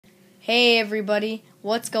Hey everybody,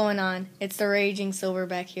 what's going on? It's the Raging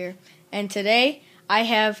Silverback here, and today I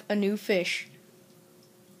have a new fish.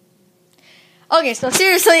 Okay, so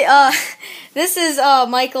seriously, this is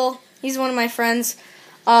Michael. He's one of my friends.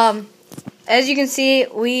 As you can see,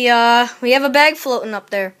 we have a bag floating up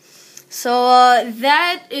there. So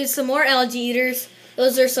that is some more algae eaters.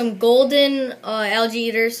 Those are some golden algae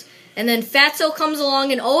eaters. And then Fatso comes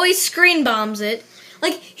along and always screen bombs it.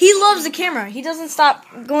 Like, he loves the camera. He doesn't stop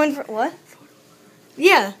going for... What?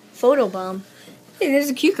 Yeah, photo bomb. Hey, there's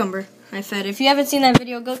a cucumber I fed. If you haven't seen that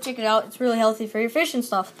video, go check it out. It's really healthy for your fish and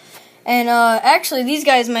stuff. And actually, these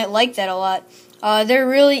guys might like that a lot. They're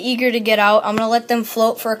really eager to get out. I'm going to let them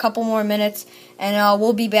float for a couple more minutes, and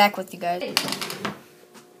we'll be back with you guys.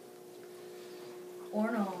 Or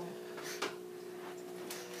no.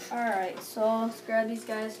 Alright, so let's grab these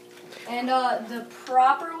guys. And the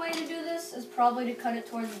proper way to do this is probably to cut it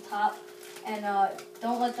towards the top. And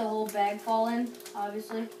don't let the whole bag fall in,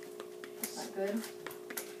 obviously. That's not good.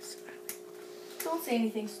 Don't say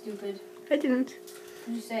anything stupid. I didn't. What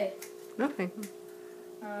did you say? Nothing.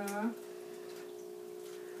 So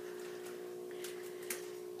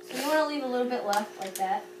you want to leave a little bit left like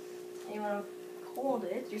that. And you want to hold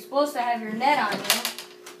it. You're supposed to have your net on you.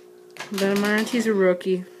 But my auntie's a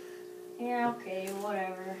rookie. Yeah, okay,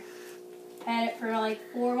 whatever. Had it for like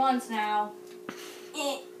 4 months now.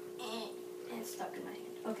 It's stuck in my hand.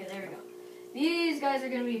 Okay, there we go. These guys are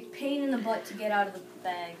going to be a pain in the butt to get out of the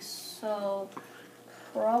bags. So,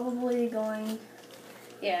 probably going...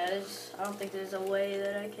 Yeah, I don't think there's a way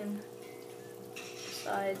that I can...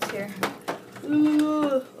 Sides here.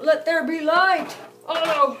 Ooh, let there be light!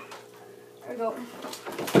 Oh! There we go.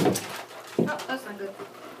 Oh, that's not good.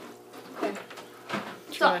 Okay.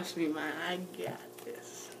 Trust me, man, I got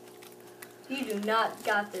this. You do not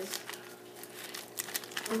got this.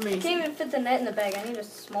 Amazing. I can't even fit the net in the bag. I need a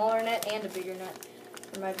smaller net and a bigger net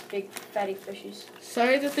for my big fatty fishies.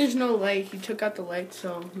 Sorry that there's no light. He took out the light,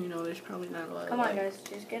 so, you know, there's probably not a lot Come of on, light. guys.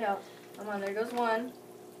 Just get out. Come on, there goes one.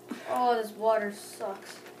 Oh, this water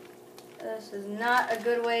sucks. This is not a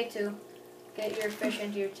good way to get your fish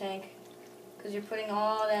into your tank. Because you're putting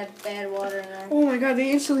all that bad water in there. Oh my god,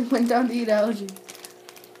 they instantly went down to eat algae.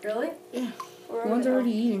 Really? Yeah. Where One's are they?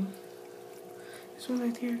 already eating. This one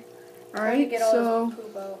right here. Trying Alright, to get all so... this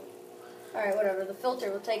poop out. Alright, whatever. The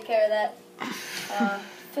filter will take care of that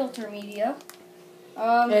filter media.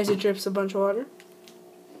 As it drips a bunch of water.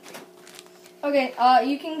 Okay,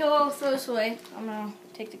 you can go this way. I'm gonna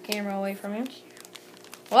take the camera away from you.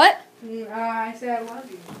 What? I said I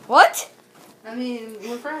love you. What? I mean,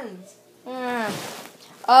 we're friends.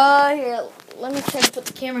 Here, let me try to put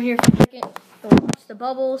the camera here for a second. Watch the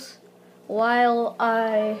bubbles while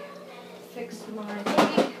I fix my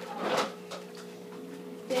baby.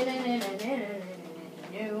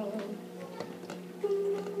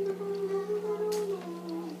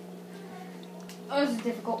 Oh, this is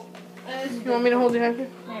difficult. You want me to hold it after?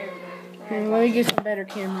 There we go. Here, let me get some better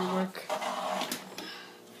camera work.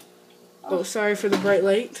 Oh, sorry for the bright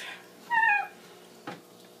light.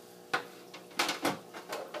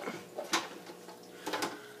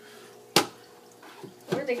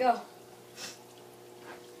 Where'd they go?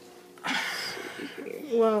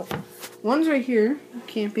 Well, one's right here,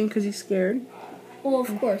 camping because he's scared. Well,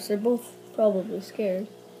 of course, they're both probably scared.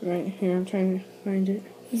 Right here, I'm trying to find it.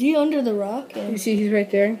 Is he under the rock? You see he's right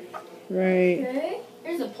there? Right. Okay.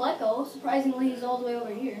 There's a pleco. Surprisingly, he's all the way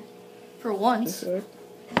over here. For once. Where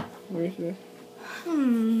is he?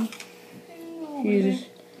 Over He's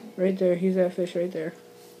right there. He's that fish right there.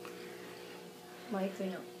 Mike, I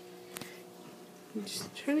know. I'm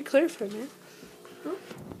just trying to clarify, man.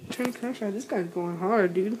 Trying to clarify. This guy's going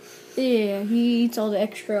hard, dude. Yeah, he eats all the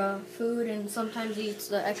extra food and sometimes he eats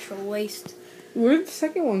the extra waste. Where did the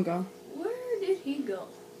second one go? Where did he go?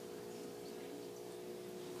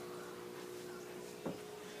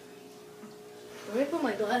 Let me put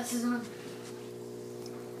my glasses on.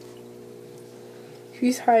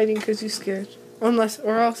 He's hiding because he's scared.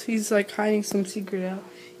 Or else he's like hiding some secret out.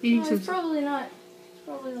 Eating No, some. it's probably not. It's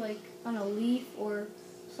probably like on a leaf or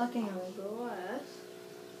sucking on a glass.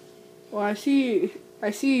 Well, I see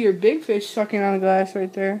your big fish sucking on the glass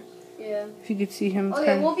right there. Yeah. If you could see him.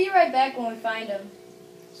 Okay, we'll be right back when we find him.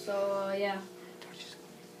 So, yeah.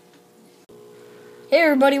 Hey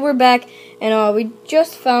everybody, we're back, and we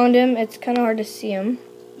just found him. It's kind of hard to see him.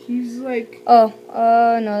 He's like. Oh,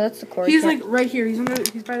 no, that's the cord. He's like right here. He's under.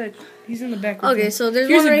 He's by that. He's in the background. Okay, so there's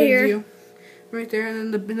Here's one a right good here. view. Right there,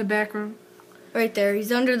 and then in the background. Right there.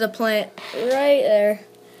 He's under the plant. Right there.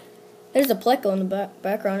 There's a pleco in the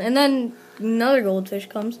background, and then another goldfish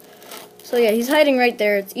comes. So yeah, he's hiding right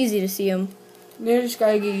there. It's easy to see him. They just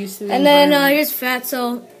gotta get used to the And then environment. here's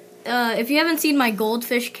Fatso. If you haven't seen my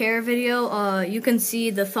goldfish care video, you can see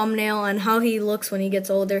the thumbnail on how he looks when he gets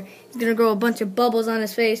older. He's gonna grow a bunch of bubbles on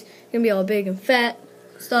his face. He's gonna be all big and fat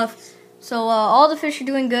stuff. So all the fish are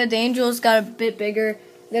doing good. The angels got a bit bigger.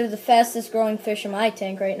 They're the fastest growing fish in my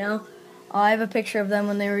tank right now. I have a picture of them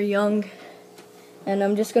when they were young. And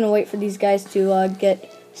I'm just gonna wait for these guys to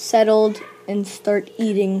get settled and start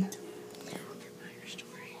eating.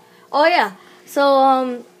 Oh yeah.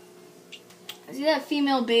 So see that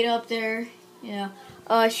female beta up there? Yeah.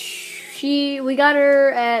 We got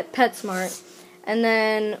her at PetSmart. And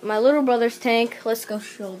then my little brother's tank. Let's go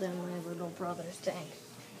show them my little brother's tank.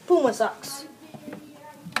 Puma socks.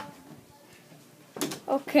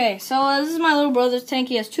 Okay, so this is my little brother's tank.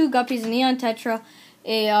 He has 2 guppies, a neon tetra,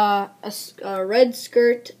 a red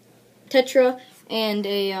skirt tetra, and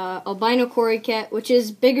a albino cory cat, which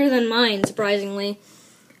is bigger than mine, surprisingly.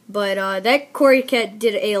 But that cory cat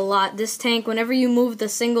did a lot. This tank, whenever you moved a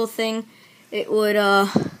single thing, it would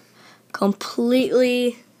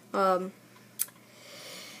completely do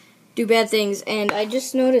bad things. And I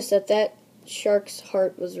just noticed that shark's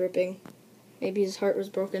heart was ripping. Maybe his heart was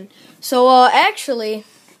broken. So actually,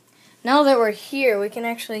 now that we're here, we can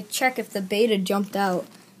actually check if the beta jumped out,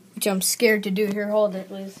 which I'm scared to do. Here, hold it,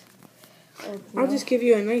 please. Oh, no. I'll just give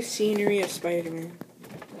you a nice scenery of Spider-Man.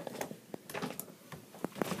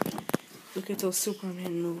 Look at those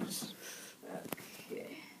Superman moves.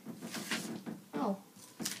 Okay. Oh.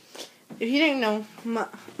 If you didn't know,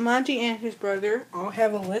 Monty and his brother all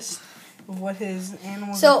have a list of what his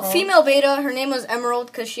animals are So, called. female beta, her name was Emerald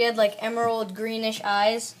because she had like emerald greenish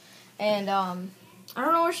eyes. And I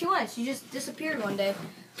don't know where she went. She just disappeared one day.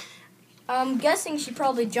 I'm guessing she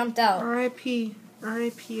probably jumped out. R.I.P.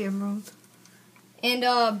 R.I.P. Emerald.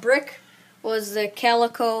 And Brick was the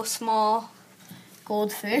calico small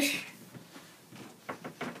goldfish.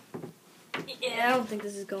 Yeah, I don't think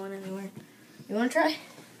this is going anywhere. You want to try?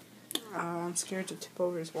 I'm scared to tip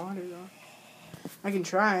over his water, though. I can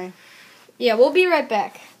try. Yeah, we'll be right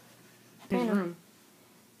back. His room.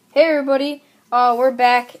 Hey, everybody. We're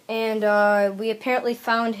back, and we apparently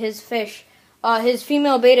found his fish. His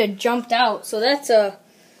female beta jumped out, so that's a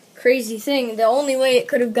crazy thing. The only way it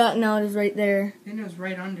could have gotten out is right there. And it was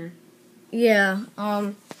right under. Yeah,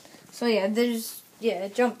 so yeah,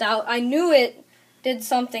 it jumped out. I knew it did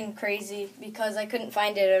something crazy because I couldn't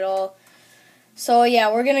find it at all. So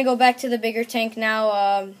yeah, we're gonna go back to the bigger tank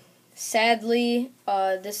now. Sadly,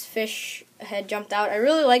 this fish had jumped out. I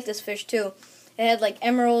really like this fish too. It had like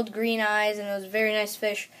emerald green eyes and it was a very nice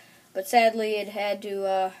fish. But sadly, it had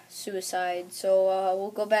to suicide. So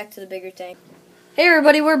we'll go back to the bigger tank. Hey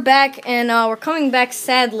everybody, we're back, and we're coming back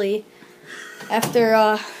sadly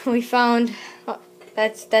after we found.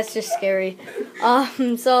 That's just scary.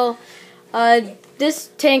 This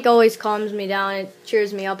tank always calms me down. It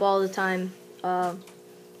cheers me up all the time. I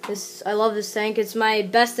love this tank. It's my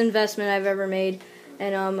best investment I've ever made,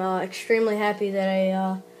 and I'm extremely happy that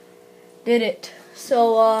I did it.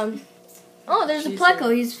 So, oh, there's a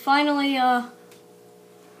pleco. He's finally, oh,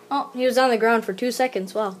 he was on the ground for 2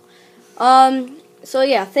 seconds. Wow. So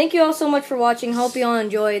yeah, thank you all so much for watching. Hope you all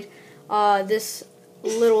enjoyed this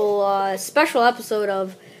little special episode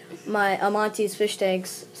of my Amonte's fish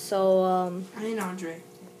tanks. So, and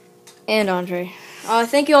Andre.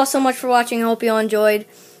 Thank you all so much for watching. I hope you all enjoyed.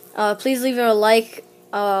 Please leave it a like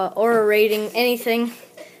or a rating, anything.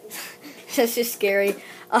 That's just scary.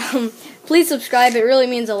 Please subscribe. It really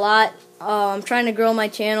means a lot. I'm trying to grow my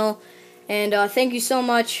channel. And thank you so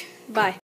much. Bye.